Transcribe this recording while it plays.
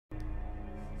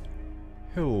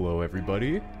Hello,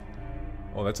 everybody.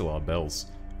 Oh, that's a lot of bells.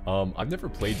 I've never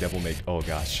played Devil May... Oh,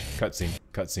 gosh.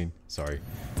 Cutscene. Sorry.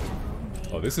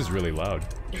 Oh, this is really loud.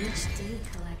 HD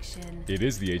collection. It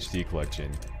is the HD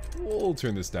collection. We'll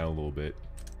turn this down a little bit.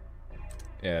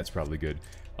 Yeah, that's probably good.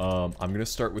 I'm gonna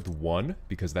start with 1,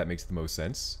 because that makes the most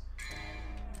sense.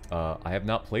 I have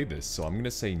not played this, so I'm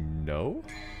gonna say no?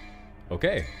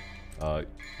 Okay. I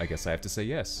guess I have to say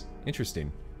yes.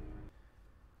 Interesting.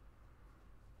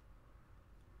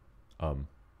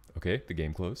 Okay, the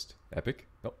game closed. Epic.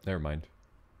 Oh, never mind.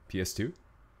 PS2?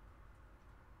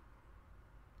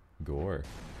 Gore.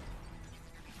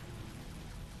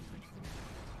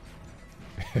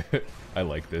 I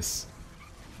like this.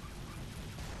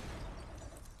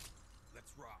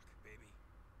 Let's rock,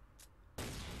 baby.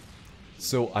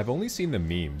 So, I've only seen the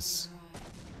memes.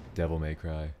 Devil May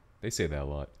Cry. They say that a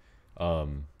lot.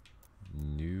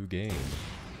 New game.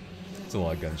 It's a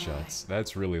lot of gunshots.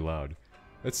 That's really loud.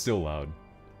 That's still loud.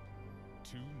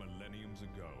 2 millenniums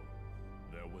ago,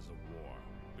 there was a war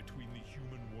between the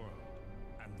human world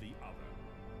and the other,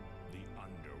 the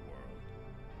underworld.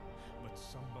 But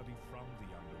somebody from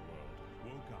the underworld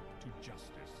woke up to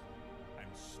justice and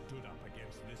stood up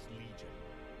against this legion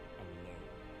alone.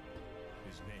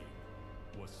 His name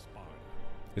was Sparta.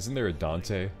 Isn't there a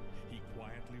Dante? He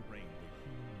quietly reigned the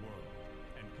human world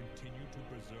and continued to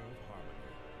preserve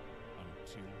harmony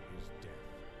until his death.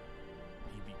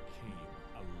 He became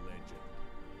a legend.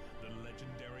 The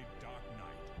legendary Dark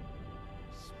Knight,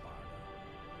 Sparta.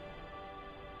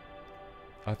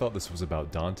 I thought this was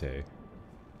about Dante.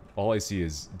 All I see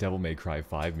is Devil May Cry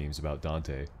 5 memes about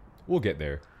Dante. We'll get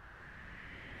there.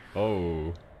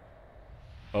 Oh.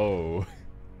 Oh.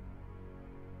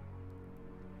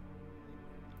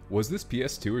 Was this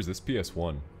PS2 or is this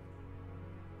PS1?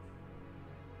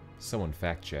 Someone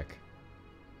fact check.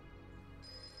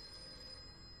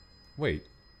 Wait,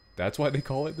 that's why they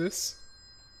call it this?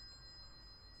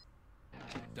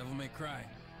 Devil May Cry.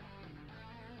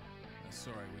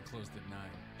 Sorry, we closed at 9.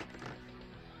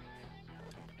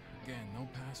 Again, no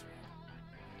password.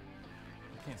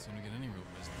 I can't seem to get any real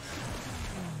business.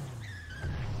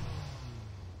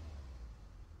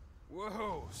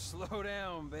 Whoa, slow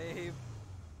down, babe.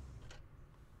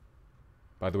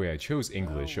 By the way, I chose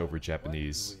English over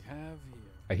Japanese. What do we have here?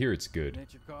 I hear it's good.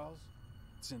 Nature calls?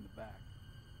 It's in the back.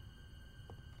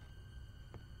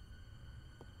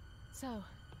 So,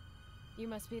 you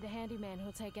must be the handyman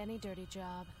who'll take any dirty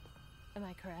job. Am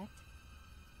I correct?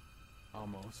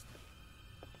 Almost.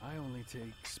 I only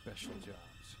take special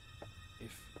jobs,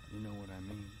 if you know what I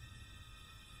mean.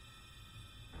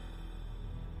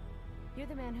 You're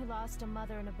the man who lost a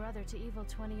mother and a brother to evil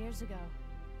 20 years ago.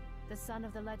 The son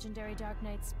of the legendary Dark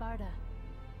Knight Sparta,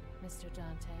 Mr.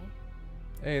 Dante.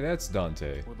 Hey, that's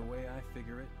Dante. Well, the way I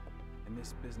figure it, in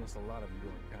this business a lot of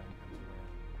your kind comes around.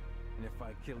 And if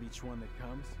I kill each one that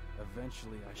comes,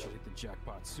 eventually I should hit the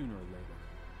jackpot sooner or later.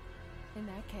 In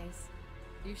that case,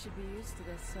 you should be used to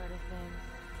this sort of thing.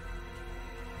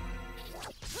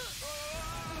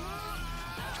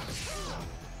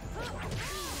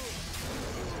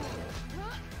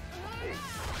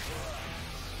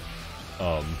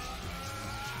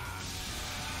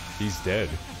 He's dead.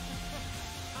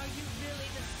 Are you really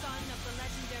the son of the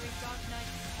legendary Dark Knight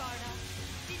Sparta?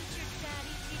 Didn't your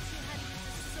daddy teach you how to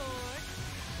use a sword?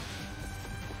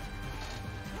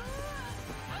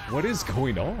 What is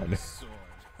going on? Sword.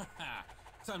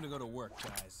 Time to go to work,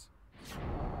 guys.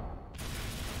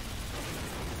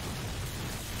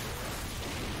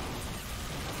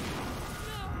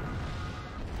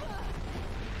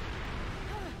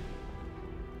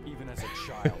 Even as a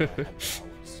child, I had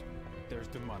powers. There's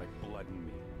demonic blood in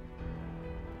me.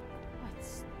 What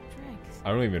strength? I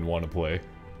don't even want to play.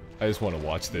 I just want to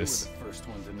watch this. You were the first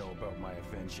one to know about my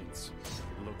vengeance.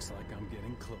 Looks like I'm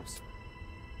getting closer.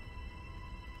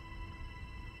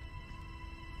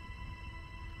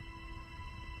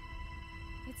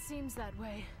 It seems that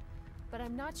way, but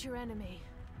I'm not your enemy.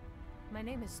 My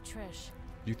name is Trish.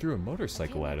 You threw a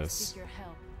motorcycle I at came to us. seek your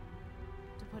help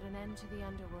to put an end to the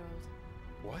underworld.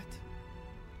 What?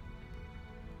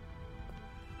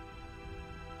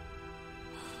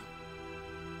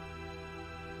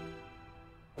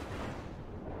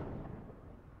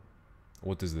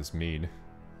 What does this mean?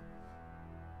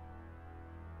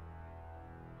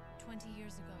 20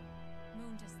 years ago,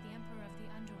 Mundus, the Emperor of the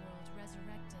Underworld,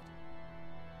 resurrected.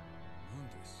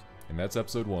 Mundus. And that's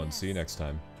episode 1. See you next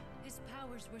time. His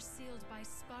powers were sealed by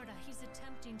Sparta. He's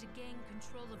attempting to gain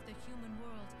control of the human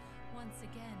world once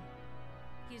again.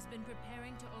 He has been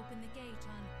preparing to open the gate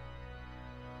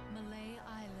on Malay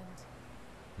Island.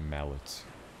 Mallet.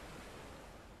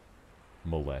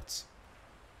 Mallet.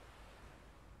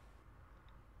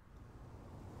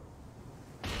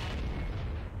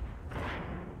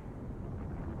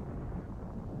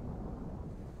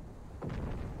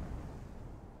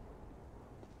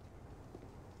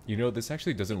 You know, this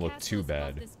actually doesn't The look too castle is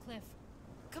above bad. this cliff.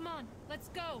 Come on, let's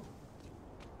go.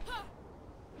 Ha!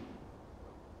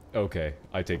 Okay,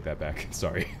 I take that back.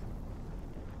 Sorry.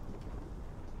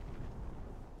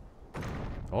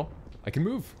 Oh, I can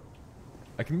move.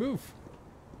 I can move.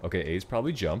 Okay, A's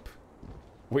probably jump.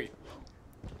 Wait,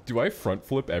 do I front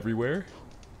flip everywhere?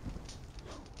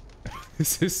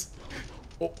 This is...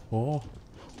 Oh,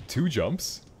 2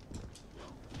 jumps?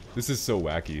 This is so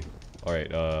wacky.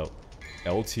 Alright,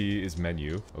 LT is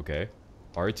menu, okay.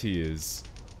 RT is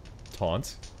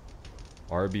taunt.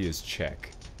 RB is check.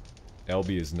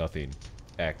 LB is nothing.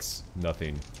 X,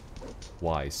 nothing.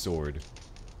 Y, sword.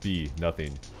 B,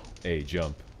 nothing. A,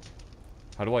 jump.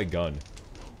 How do I gun?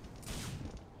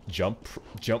 Jump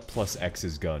plus X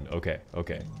is gun. Okay,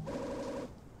 okay.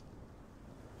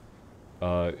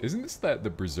 Isn't this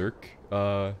the Berserk,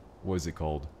 what is it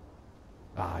called?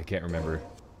 Ah, I can't remember.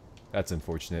 That's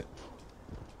unfortunate.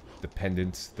 The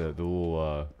pendant, the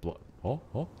little, oh,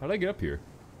 how did I get up here?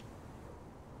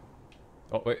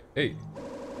 Oh, wait, hey.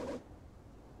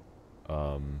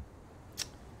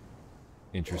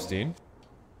 Interesting.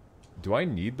 Do I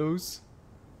need those?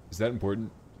 Is that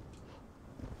important?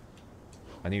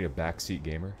 I need a backseat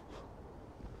gamer.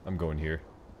 I'm going here.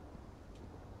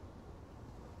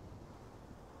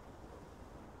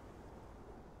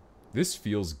 This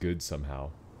feels good somehow.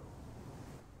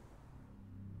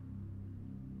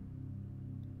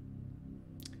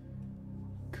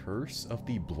 Curse of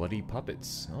the Bloody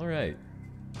Puppets. Alright.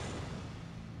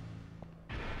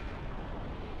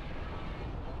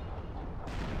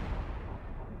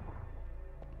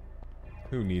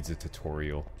 Who needs a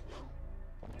tutorial?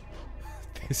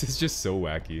 This is just so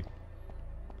wacky.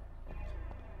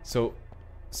 So,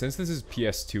 since this is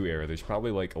PS2 era, there's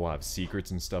probably like a lot of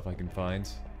secrets and stuff I can find.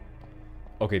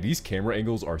 Okay, these camera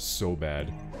angles are so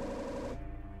bad.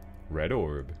 Red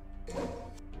orb.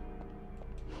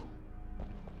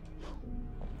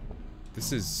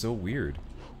 This is so weird.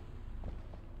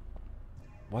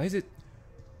 Why is it...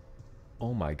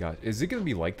 Oh my god. Is it gonna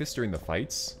be like this during the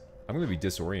fights? I'm gonna be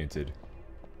disoriented.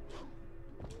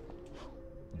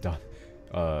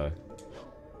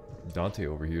 Dante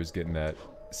over here is getting that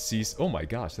sea... Oh my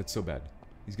gosh, that's so bad.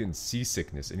 He's getting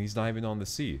seasickness, and he's not even on the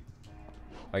sea.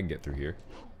 I can get through here.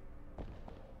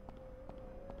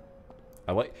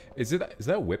 I like... Is that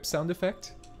a whip sound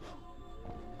effect?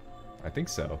 I think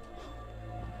so.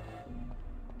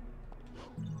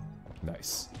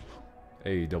 Nice.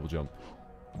 Hey, double jump.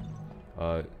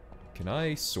 Can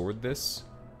I sword this?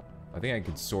 I think I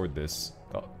can sword this.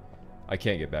 Oh, I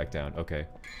can't get back down. Okay.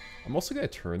 I'm also gonna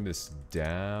turn this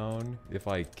down if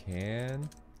I can.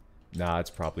 Nah, it's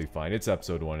probably fine. It's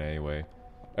episode 1 anyway.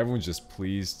 Everyone's just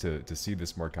pleased to see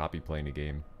this Markapi playing a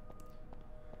game.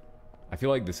 I feel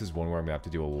like this is one where I'm gonna have to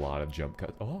do a lot of jump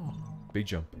cuts. Oh, big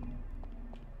jump.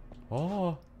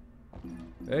 Oh.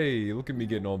 Hey, look at me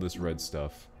getting all this red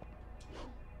stuff.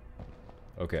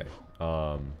 Okay.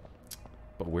 But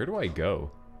where do I go?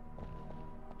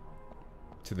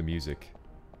 To the music.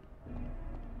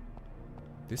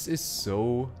 This is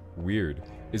so weird.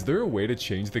 Is there a way to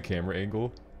change the camera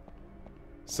angle?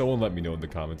 Someone let me know in the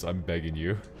comments. I'm begging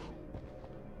you.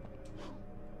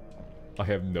 I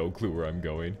have no clue where I'm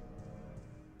going.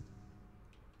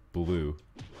 Blue.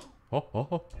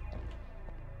 Oh.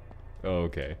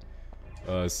 Okay.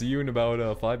 See you in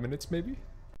about 5 minutes, maybe?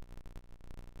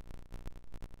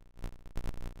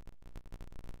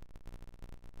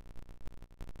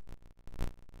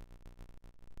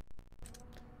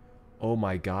 Oh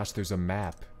my gosh, there's a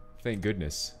map. Thank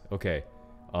goodness. Okay.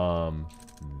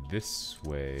 This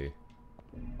way.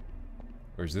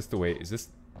 Or is this the way? Is this...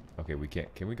 Okay, we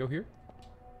can't... Can we go here?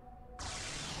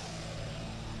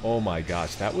 Oh my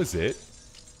gosh, that was it?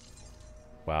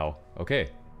 Wow. Okay.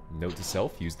 Note to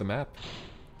self, use the map.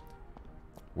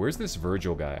 Where's this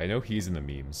Virgil guy? I know he's in the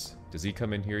memes. Does he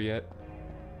come in here yet?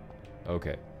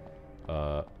 Okay.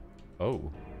 Oh.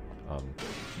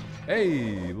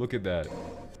 Hey, look at that.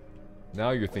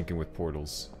 Now you're thinking with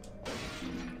portals.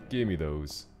 Give me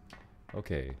those.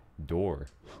 Okay, door.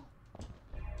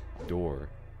 Door.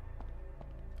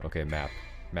 Okay, map.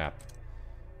 Map.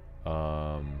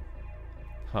 Huh.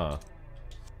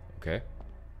 Okay.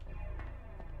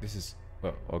 This is...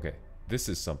 Oh, okay. This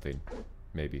is something.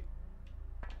 Maybe.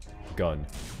 Gun.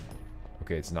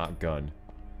 Okay, it's not gun.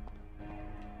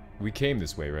 We came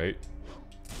this way, right?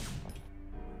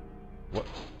 What?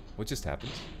 What just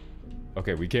happened?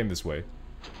 Okay, we came this way.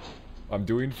 I'm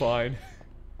doing fine.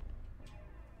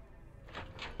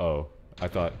 Oh, I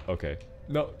thought... Okay.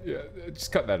 No, yeah,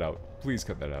 just cut that out. Please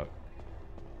cut that out.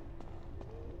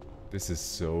 This is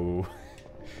so...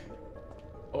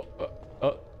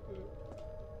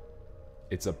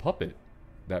 It's a puppet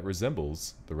that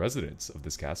resembles the residents of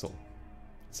this castle.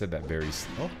 It said that very...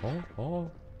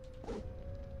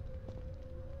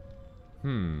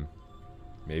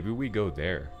 Maybe we go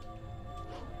there.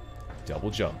 Double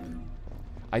jump.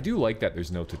 I do like that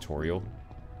there's no tutorial.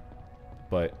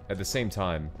 But at the same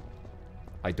time,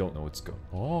 I don't know what's going...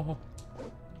 Oh!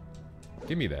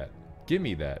 Give me that. Give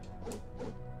me that.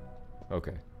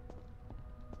 Okay.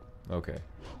 Okay.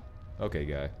 Okay,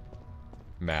 guy.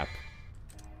 Map.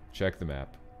 Check the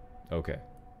map. Okay.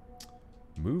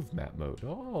 Move map mode.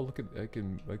 Oh, look at... I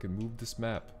can move this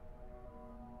map.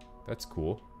 That's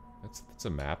cool. That's a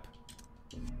map.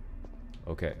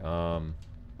 Okay,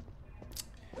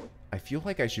 I feel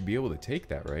like I should be able to take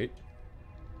that, right?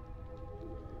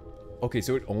 Okay,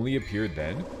 so it only appeared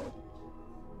then?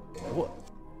 What?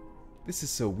 This is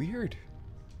so weird.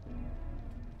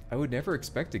 I would never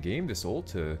expect a game this old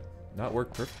to not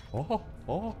work perfect. Oh,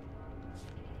 oh.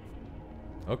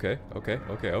 Okay, okay,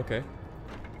 okay, okay.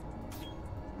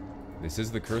 This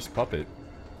is the cursed puppet.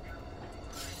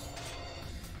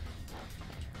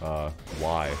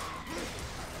 Why?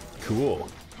 Cool.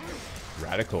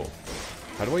 Radical.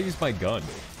 How do I use my gun?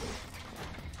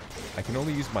 I can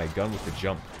only use my gun with the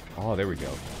jump. Oh, there we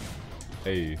go.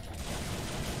 Hey.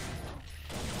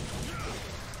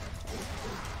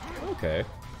 Okay.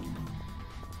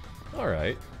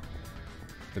 Alright.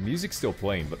 The music's still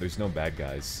playing, but there's no bad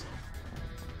guys.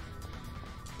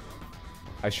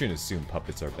 I shouldn't assume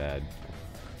puppets are bad.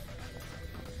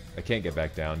 I can't get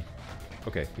back down.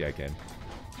 Okay, yeah, I can.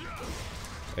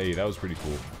 Hey, that was pretty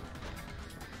cool.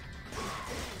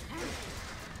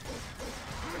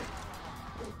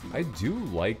 I do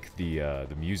like the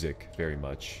music very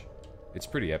much. It's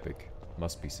pretty epic,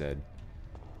 must be said.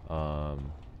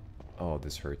 Oh,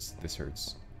 this hurts. This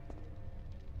hurts.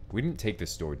 We didn't take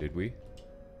this door, did we?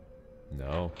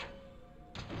 No.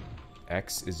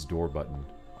 X is door button.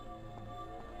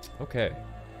 Okay.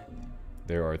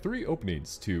 There are 3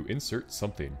 openings to insert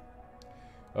something.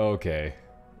 Okay.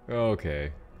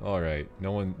 Okay. Alright.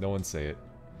 No one say it.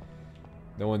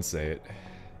 No one say it.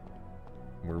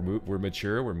 We're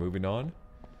mature, we're moving on.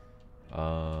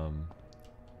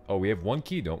 Oh, we have 1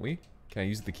 key, don't we? Can I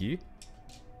use the key?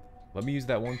 Let me use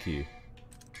that 1 key.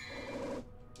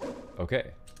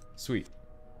 Okay. Sweet.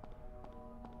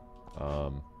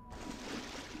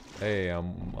 Hey,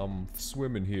 I'm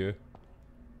swimming here.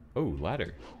 Oh,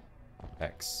 ladder.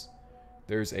 X.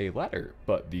 There's a ladder,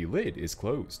 but the lid is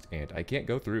closed, and I can't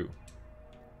go through.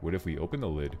 What if we open the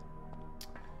lid?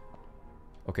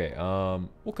 Okay,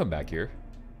 we'll come back here.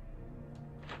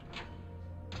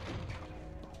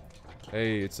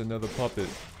 Hey, it's another puppet.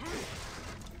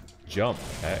 Jump,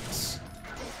 X.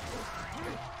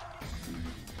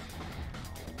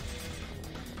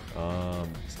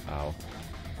 Ow.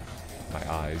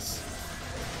 My eyes.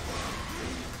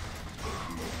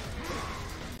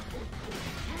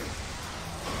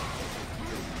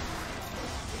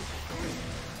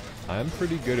 I'm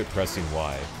pretty good at pressing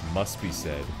Y, must be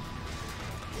said.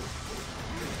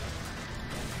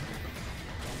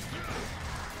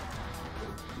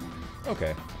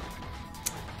 Okay.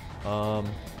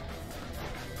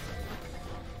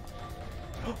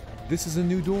 This is a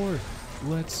new door.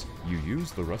 You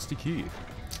use the rusty key.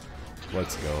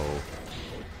 Let's go.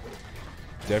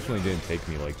 Definitely didn't take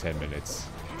me like 10 minutes.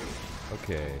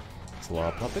 Okay. It's a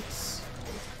lot of puppets.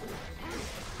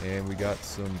 And we got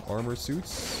some armor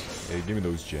suits. Hey, give me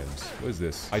those gems. What is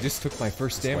this? I just took my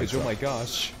first damage. Oh my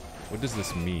gosh. What does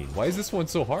this mean? Why is this one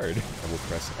so hard? I will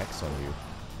press X on you.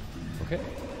 Okay.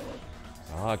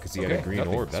 Ah, because he had a green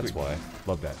orb. That's why.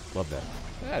 Love that. Love that.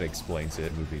 That explains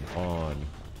it. Moving on.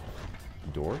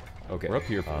 Door? Okay. We're up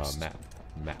here first. Map.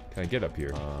 Map. Can I get up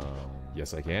here?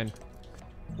 Yes, I can.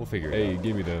 We'll figure it out. Hey,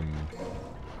 give me them.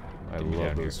 I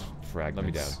love those fragments. Let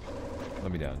me down.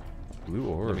 Let me down. Blue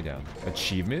orb. Let me down.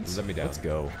 Achievements? Let me down. Let's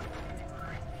go.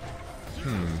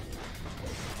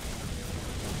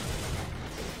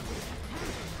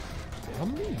 How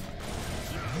many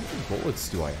bullets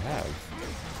do I have?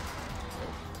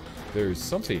 There's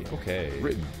something. Okay.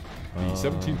 Written. The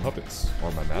 17 puppets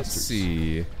are my masters. Let's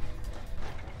see.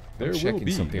 There will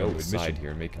be something no admission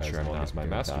here, making sure I'm not my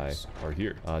masters are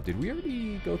here. Did we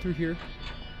already go through here?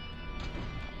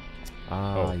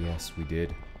 Ah, yes, we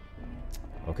did.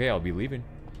 Okay, I'll be leaving.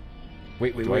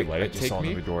 Wait, let it take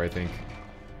me? Another door, I think.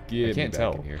 I can't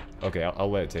tell. Here. Okay,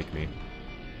 I'll let it take me.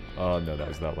 Oh, no, that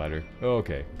was that ladder.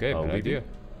 Okay, good idea.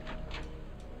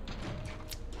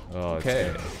 Oh,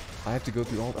 okay. I have to go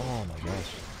through all... Oh, my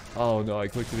gosh. Oh, no, I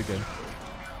clicked it again.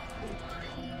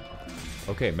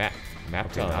 Okay, map.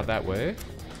 Map time. Not that way.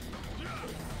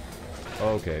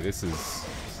 Okay, this is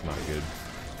not good.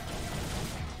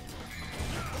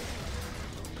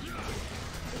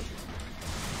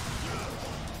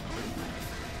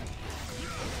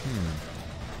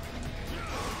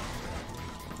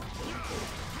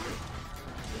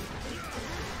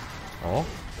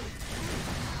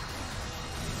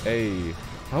 Hey,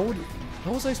 how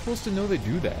was I supposed to know they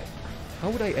do that? How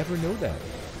would I ever know that?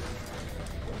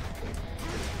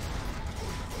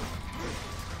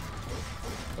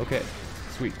 Okay,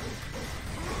 sweet.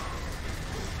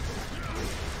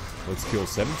 Let's kill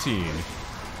 17.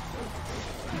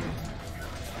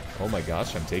 Oh my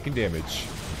gosh, I'm taking damage.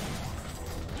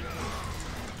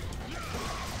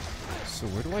 So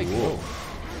where do I go?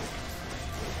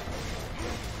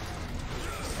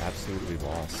 Just absolutely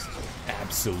lost.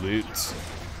 Absolute.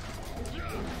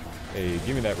 Hey,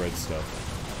 give me that red stuff.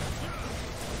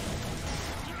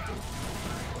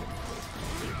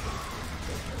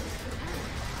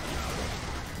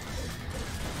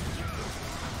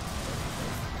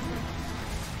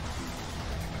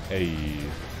 Hey.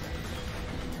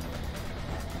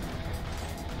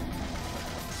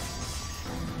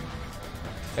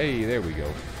 Hey, there we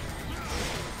go.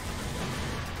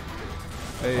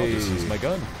 Hey. I'll just use my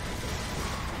gun.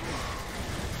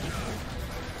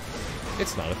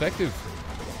 It's not effective.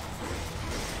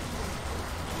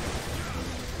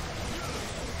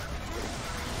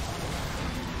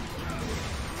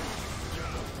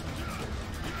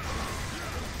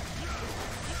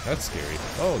 That's scary.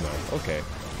 Oh no, okay.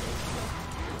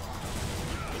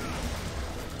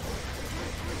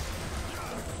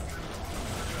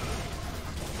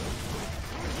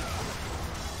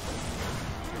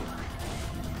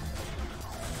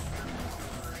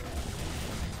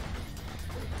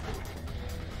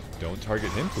 Don't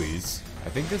target him, please. I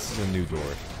think this is a new door.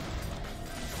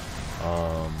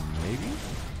 Maybe?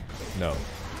 No.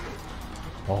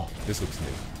 Oh, this looks new.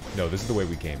 No, this is the way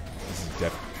we came. This is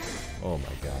oh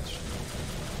my gosh.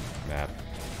 Map.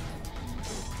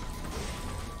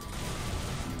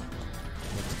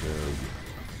 Let's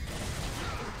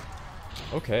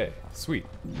go. Okay, sweet.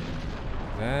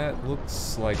 That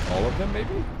looks like all of them,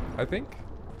 maybe? I think?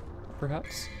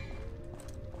 Perhaps?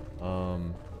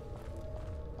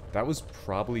 That was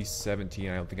probably 17.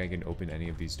 I don't think I can open any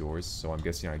of these doors, so I'm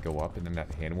guessing I go up and then that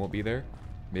hand won't be there.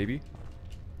 Maybe?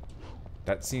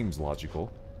 That seems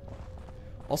logical.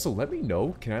 Also, let me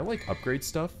know. Can I, like, upgrade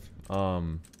stuff?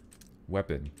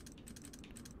 Weapon.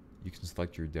 You can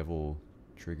select your devil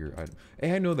trigger item.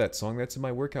 Hey, I know that song. That's in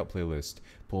my workout playlist.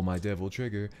 Pull my devil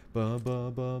trigger. Bum,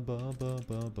 bum, bum, bum, bum,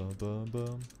 bum, bum, bum,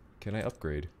 bum. Can I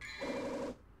upgrade?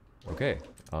 Okay.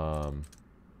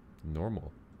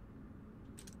 Normal.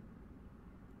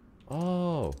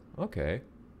 Oh, okay.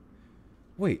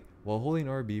 Wait, while holding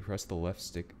RB, press the left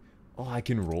stick. Oh, I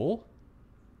can roll?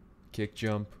 Kick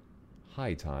jump.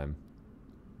 High time.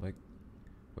 Like,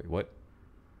 wait, what?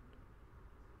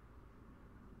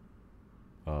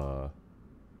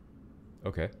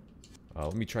 Okay.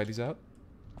 Let me try these out.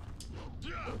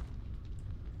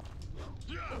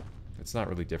 It's not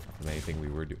really different from anything we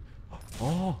were doing.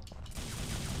 Oh!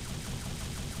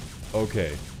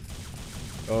 Okay.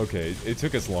 Okay, it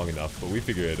took us long enough, but we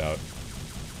figured it out.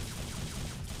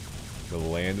 The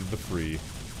land of the free.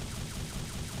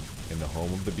 In the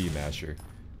home of the bee masher.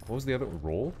 What was the other?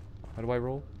 Roll? How do I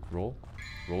roll? Roll?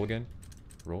 Roll again?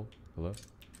 Roll?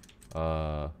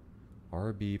 Hello?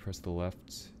 RB, press the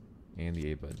left and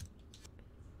the A button.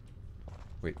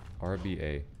 Wait,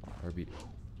 RB, RB.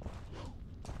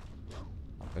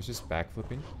 That's just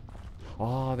backflipping?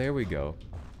 Oh, there we go.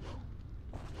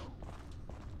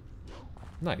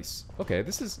 Nice. Okay,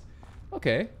 this is...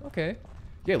 Okay, okay.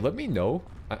 Yeah, let me know.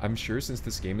 I'm sure since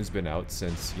this game has been out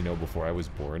since, you know, before I was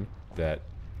born, that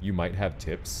you might have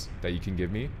tips that you can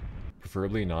give me.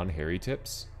 Preferably non-hairy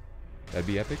tips. That'd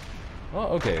be epic.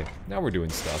 Oh, okay. Now we're doing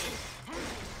stuff.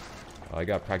 I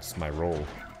gotta practice my roll.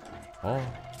 Oh.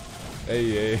 Hey,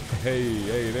 hey, hey,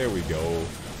 hey, there we go.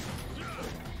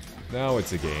 Now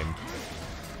it's a game.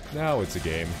 Now it's a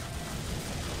game.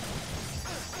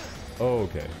 Oh,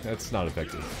 okay. That's not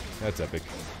effective. That's epic.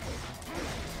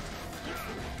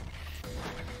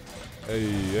 Hey,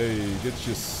 hey, get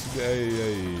your... Hey,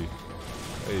 hey.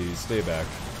 Hey, stay back.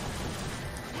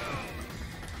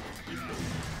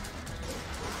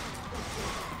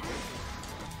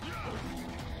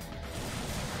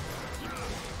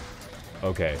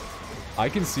 Okay. I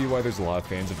can see why there's a lot of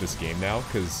fans of this game now,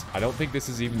 because I don't think this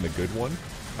is even the good one.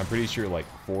 I'm pretty sure like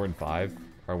 4 and 5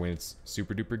 are when it's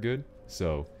super duper good.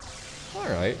 So,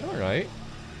 alright, alright.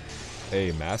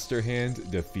 Hey, Master Hand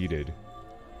defeated.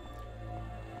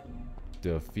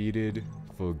 Defeated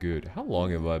for good. How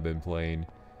long have I been playing?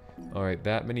 Alright,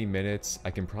 that many minutes.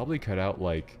 I can probably cut out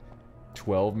like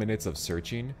 12 minutes of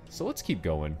searching. So let's keep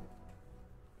going.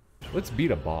 Let's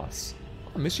beat a boss.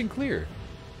 Oh, mission clear.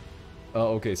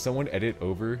 Oh, okay, someone edit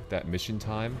over that mission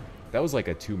time. That was like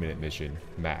a 2-minute mission,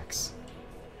 max.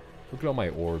 Look at all my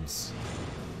orbs.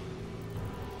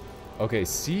 Okay,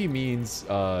 C means,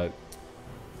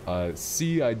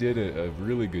 C, I did a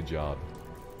really good job.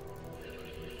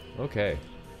 Okay.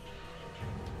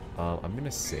 I'm gonna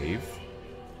save.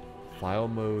 File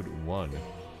mode 1.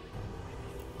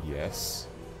 Yes.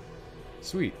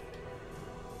 Sweet.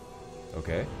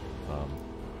 Okay.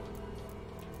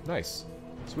 Nice.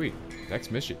 Sweet. Next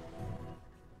mission.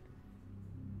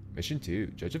 Mission 2,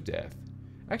 Judge of Death.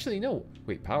 Actually, no.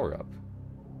 Wait, power up.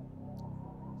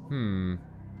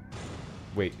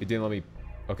 Wait, it didn't let me...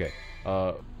 Okay.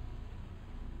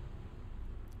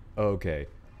 Okay.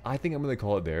 I think I'm gonna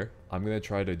call it there. I'm gonna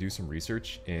try to do some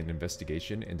research and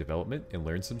investigation and development and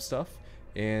learn some stuff.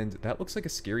 And that looks like a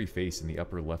scary face in the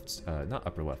upper left, not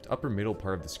upper left, upper middle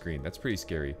part of the screen. That's pretty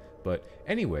scary. But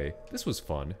anyway, this was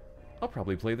fun. I'll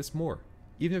probably play this more,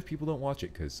 even if people don't watch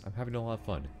it, because I'm having a lot of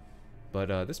fun.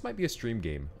 But this might be a stream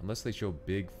game, unless they show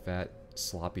big, fat,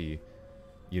 sloppy,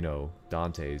 you know,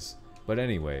 Dantes. But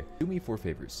anyway, do me 4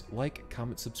 favors. Like,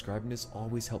 comment, subscribe, and this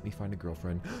always help me find a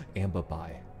girlfriend. And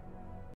bye-bye.